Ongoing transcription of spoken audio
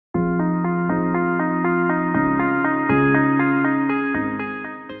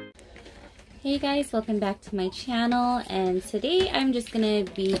Hey guys, welcome back to my channel, and today I'm just gonna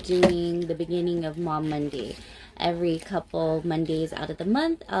be doing the beginning of Mom Monday. Every couple Mondays out of the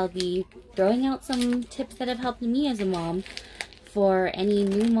month, I'll be throwing out some tips that have helped me as a mom for any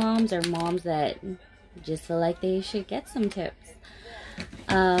new moms or moms that just feel like they should get some tips.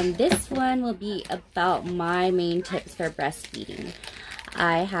 This one will be about my main tips for breastfeeding.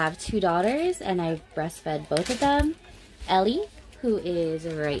 I have two daughters and I've breastfed both of them. Ellie, who is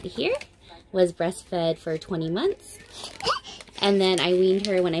right here, was breastfed for 20 months. And then I weaned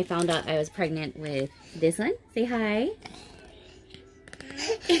her when I found out I was pregnant with this one. Say hi.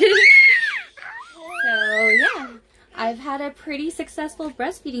 So yeah, I've had a pretty successful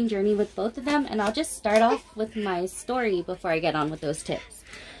breastfeeding journey with both of them, and I'll just start off with my story before I get on with those tips.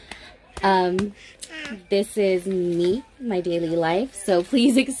 This is me, my daily life, so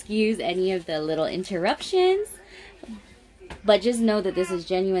please excuse any of the little interruptions. But just know that this is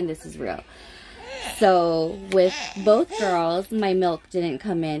genuine, this is real. So with both girls, my milk didn't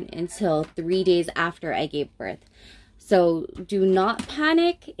come in until 3 days after I gave birth. So do not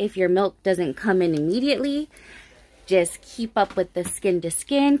panic if your milk doesn't come in immediately. Just keep up with the skin to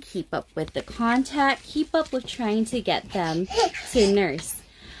skin, keep up with the contact, keep up with trying to get them to nurse.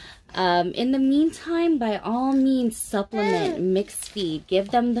 In the meantime, by all means, supplement, mix feed, give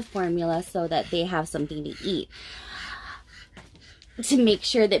them the formula so that they have something to eat. To make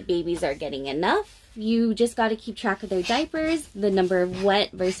sure that babies are getting enough, you just got to keep track of their diapers, the number of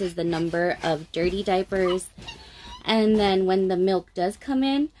wet versus the number of dirty diapers. And then when the milk does come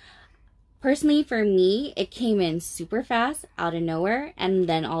in, personally for me, it came in super fast out of nowhere, and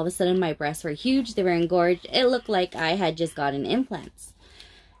then all of a sudden my breasts were huge, they were engorged. It looked like I had just gotten implants.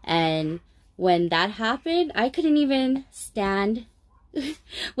 And when that happened, I couldn't even stand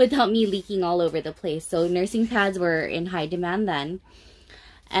without me leaking all over the place. So nursing pads were in high demand then.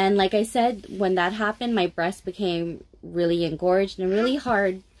 And like I said, when that happened, my breast became really engorged and really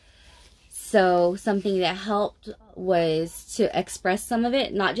hard. So something that helped was to express some of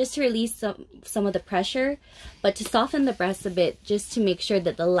it, not just to release some of the pressure, but to soften the breast a bit, just to make sure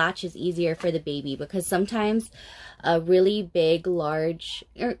that the latch is easier for the baby. Because sometimes a really big, large,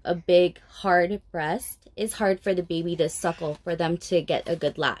 or a big, hard breast is hard for the baby to suckle, for them to get a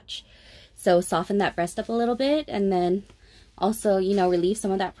good latch. So soften that breast up a little bit, and then also, you know, relieve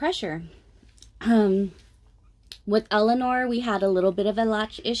some of that pressure. With Eleanor, we had a little bit of a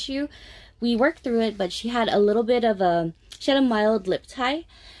latch issue. We worked through it, but she had a little bit of she had a mild lip tie,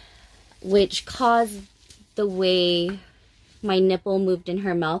 which caused the way my nipple moved in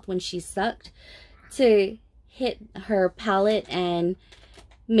her mouth when she sucked to hit her palate and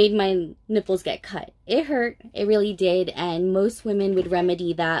made my nipples get cut. It hurt, it really did, and most women would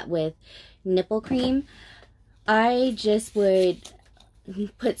remedy that with nipple cream. I just would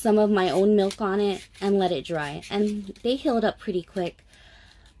put some of my own milk on it and let it dry, and they healed up pretty quick.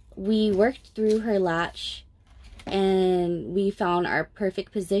 We worked through her latch and we found our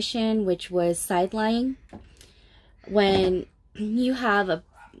perfect position, which was side lying. When you have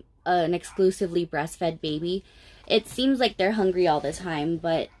an exclusively breastfed baby, it seems like they're hungry all the time,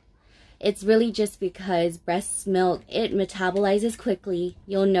 but it's really just because breast milk, it metabolizes quickly.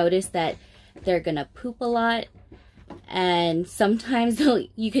 You'll notice that they're gonna poop a lot, and sometimes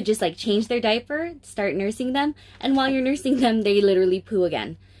you could just like change their diaper, start nursing them, and while you're nursing them, they literally poo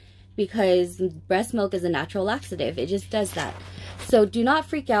again. Because breast milk is a natural laxative, it just does that. So do not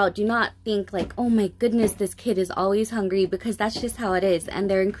freak out, do not think like, oh my goodness, this kid is always hungry, because that's just how it is, and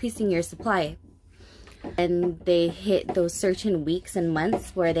they're increasing your supply. And they hit those certain weeks and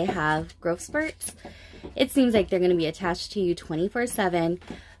months where they have growth spurts, it seems like they're going to be attached to you 24/7,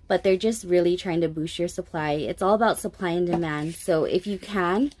 but they're just really trying to boost your supply. It's all about supply and demand. So if you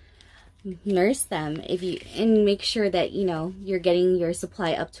can, nurse them, and make sure that, you know, you're getting your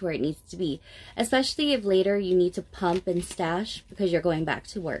supply up to where it needs to be, especially if later you need to pump and stash because you're going back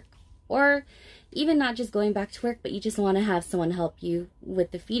to work, or even not just going back to work, but you just want to have someone help you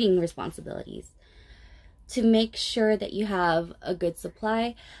with the feeding responsibilities. To make sure that you have a good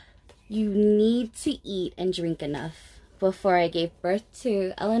supply, you need to eat and drink enough. Before I gave birth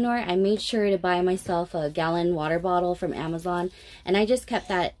to Eleanor, I made sure to buy myself a gallon water bottle from Amazon, and I just kept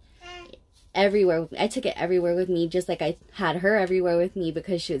that everywhere. I took it everywhere with me, just like I had her everywhere with me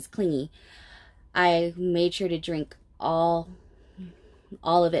because she was clingy. I made sure to drink all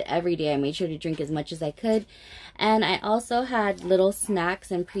of it every day. I made sure to drink as much as I could, and I also had little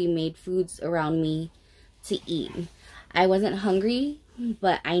snacks and pre-made foods around me to eat. I wasn't hungry,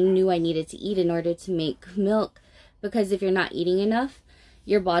 but I knew I needed to eat in order to make milk, because if you're not eating enough,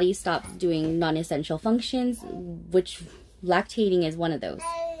 your body stops doing non-essential functions, which lactating is one of those.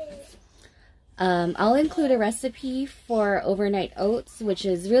 I'll include a recipe for overnight oats, which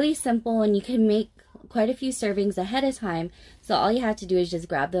is really simple and you can make quite a few servings ahead of time. So all you have to do is just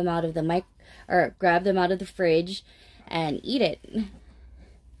grab them out of the fridge and eat it.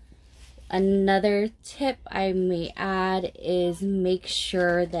 Another tip I may add is make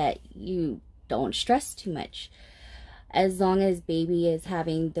sure that you don't stress too much. As long as baby is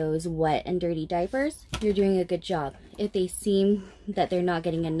having those wet and dirty diapers, you're doing a good job. If they seem that they're not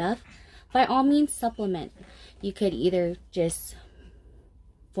getting enough, by all means supplement. You could either just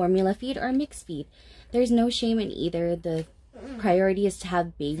formula feed or mix feed. There's no shame in either. The priority is to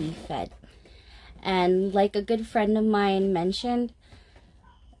have baby fed. And like a good friend of mine mentioned,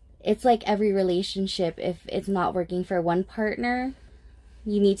 it's like every relationship. If it's not working for one partner,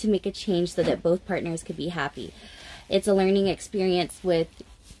 you need to make a change so that both partners could be happy. It's a learning experience with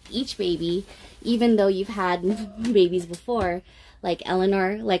each baby, even though you've had babies before. Like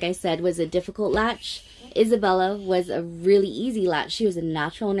Eleanor, like I said, was a difficult latch. Isabela was a really easy latch. She was a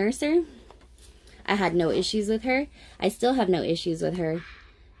natural nurser. I had no issues with her. I still have no issues with her.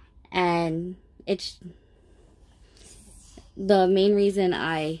 And it's the main reason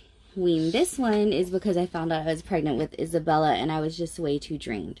I weaned this one is because I found out I was pregnant with Isabela and I was just way too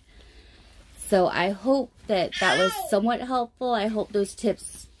drained. So I hope that that was somewhat helpful. I hope those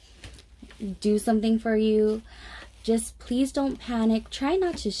tips do something for you. Just please don't panic. Try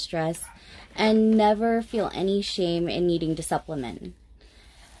not to stress and never feel any shame in needing to supplement.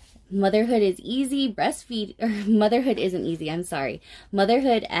 Motherhood is easy. Motherhood isn't easy, I'm sorry.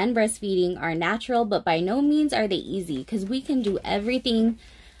 Motherhood and breastfeeding are natural, but by no means are they easy, because we can do everything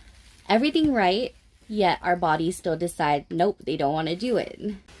right, yet our bodies still decide, nope, they don't want to do it.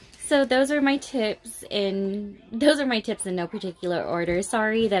 So those are my tips in no particular order.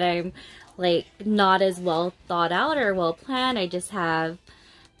 Sorry that I'm like not as well thought out or well planned. I just have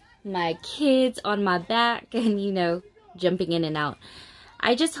my kids on my back and, you know, jumping in and out.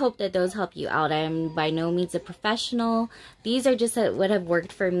 I just hope that those help you out. I'm by no means a professional. These are just what have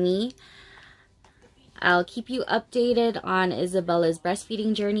worked for me. I'll keep you updated on Isabela's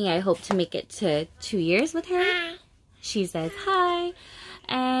breastfeeding journey. I hope to make it to 2 years with her. She says hi.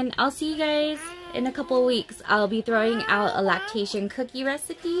 And I'll see you guys in a couple of weeks. I'll be throwing out a lactation cookie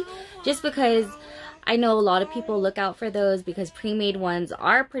recipe just because I know a lot of people look out for those because pre-made ones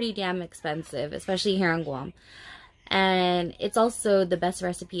are pretty damn expensive, especially here in Guam. And it's also the best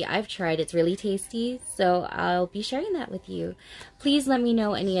recipe I've tried. It's really tasty, so I'll be sharing that with you. Please let me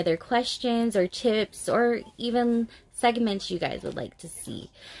know any other questions or tips or even segments you guys would like to see.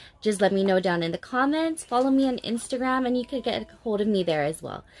 Just let me know down in the comments. Follow me on Instagram and you could get a hold of me there as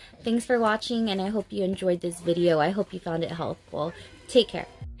well. Thanks for watching and I hope you enjoyed this video. I hope you found it helpful. Take care.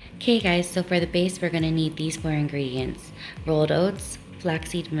 Okay guys, so for the base we're going to need these 4 ingredients. Rolled oats,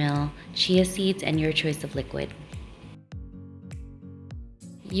 flaxseed meal, chia seeds, and your choice of liquid.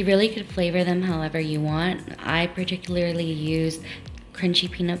 You really could flavor them however you want. I particularly use crunchy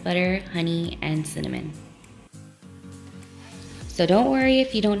peanut butter, honey, and cinnamon. So don't worry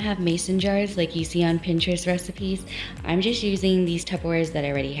if you don't have mason jars like you see on Pinterest recipes. I'm just using these Tupperwares that I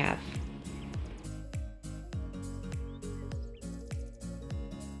already have.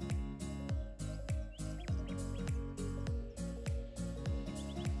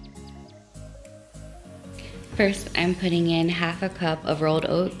 First, I'm putting in half a cup of rolled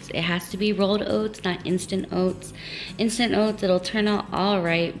oats. It has to be rolled oats, not instant oats. Instant oats, it'll turn out all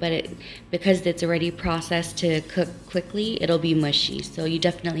right, but because it's already processed to cook quickly, it'll be mushy. So you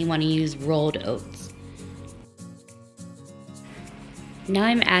definitely want to use rolled oats. Now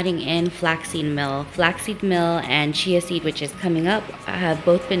I'm adding in flaxseed meal. Flaxseed meal and chia seed, which is coming up, have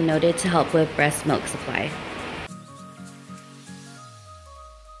both been noted to help with breast milk supply.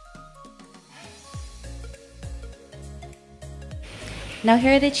 Now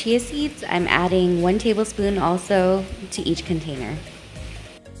here are the chia seeds. I'm adding 1 tablespoon also to each container.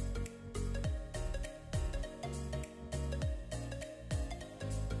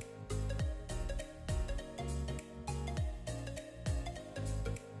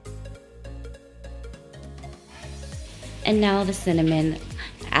 And now the cinnamon.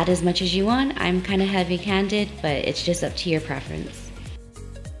 Add as much as you want. I'm kind of heavy-handed, but it's just up to your preference.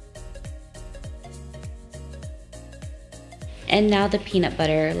 And now the peanut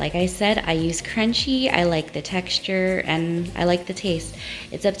butter. Like I said, I use crunchy. I like the texture and I like the taste.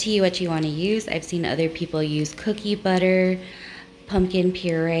 It's up to you what you want to use. I've seen other people use cookie butter, pumpkin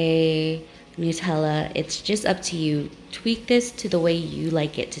puree, Nutella. It's just up to you. Tweak this to the way you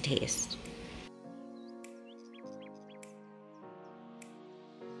like it to taste.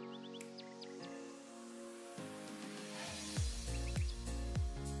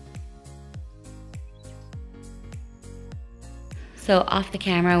 So off the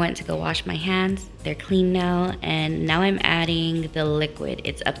camera, I went to go wash my hands. They're clean now, and now I'm adding the liquid.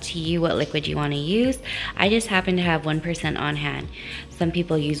 It's up to you what liquid you want to use. I just happen to have 1% on hand. Some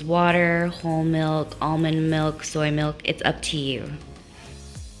people use water, whole milk, almond milk, soy milk. It's up to you.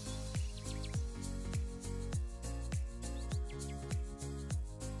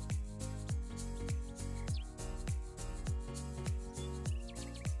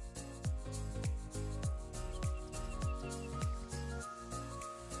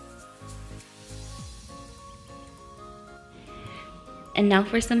 And now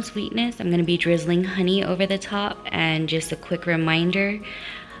for some sweetness, I'm going to be drizzling honey over the top. And just a quick reminder,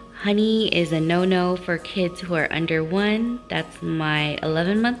 honey is a no-no for kids who are under 1. That's my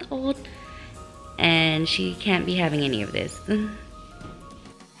 11-month-old, and she can't be having any of this.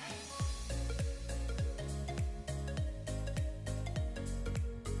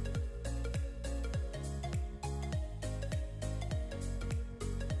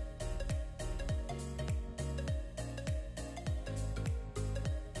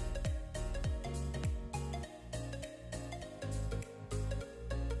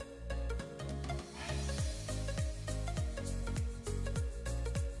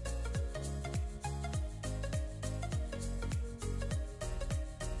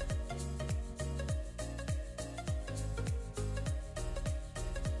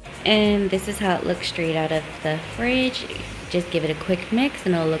 And this is how it looks straight out of the fridge. Just give it a quick mix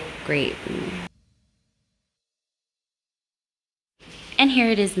and it'll look great. And here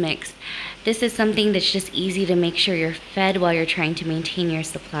it is mixed. This is something that's just easy to make sure you're fed while you're trying to maintain your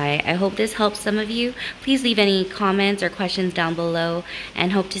supply. I hope this helps some of you. Please leave any comments or questions down below,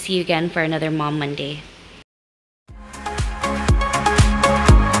 and hope to see you again for another Mom Monday.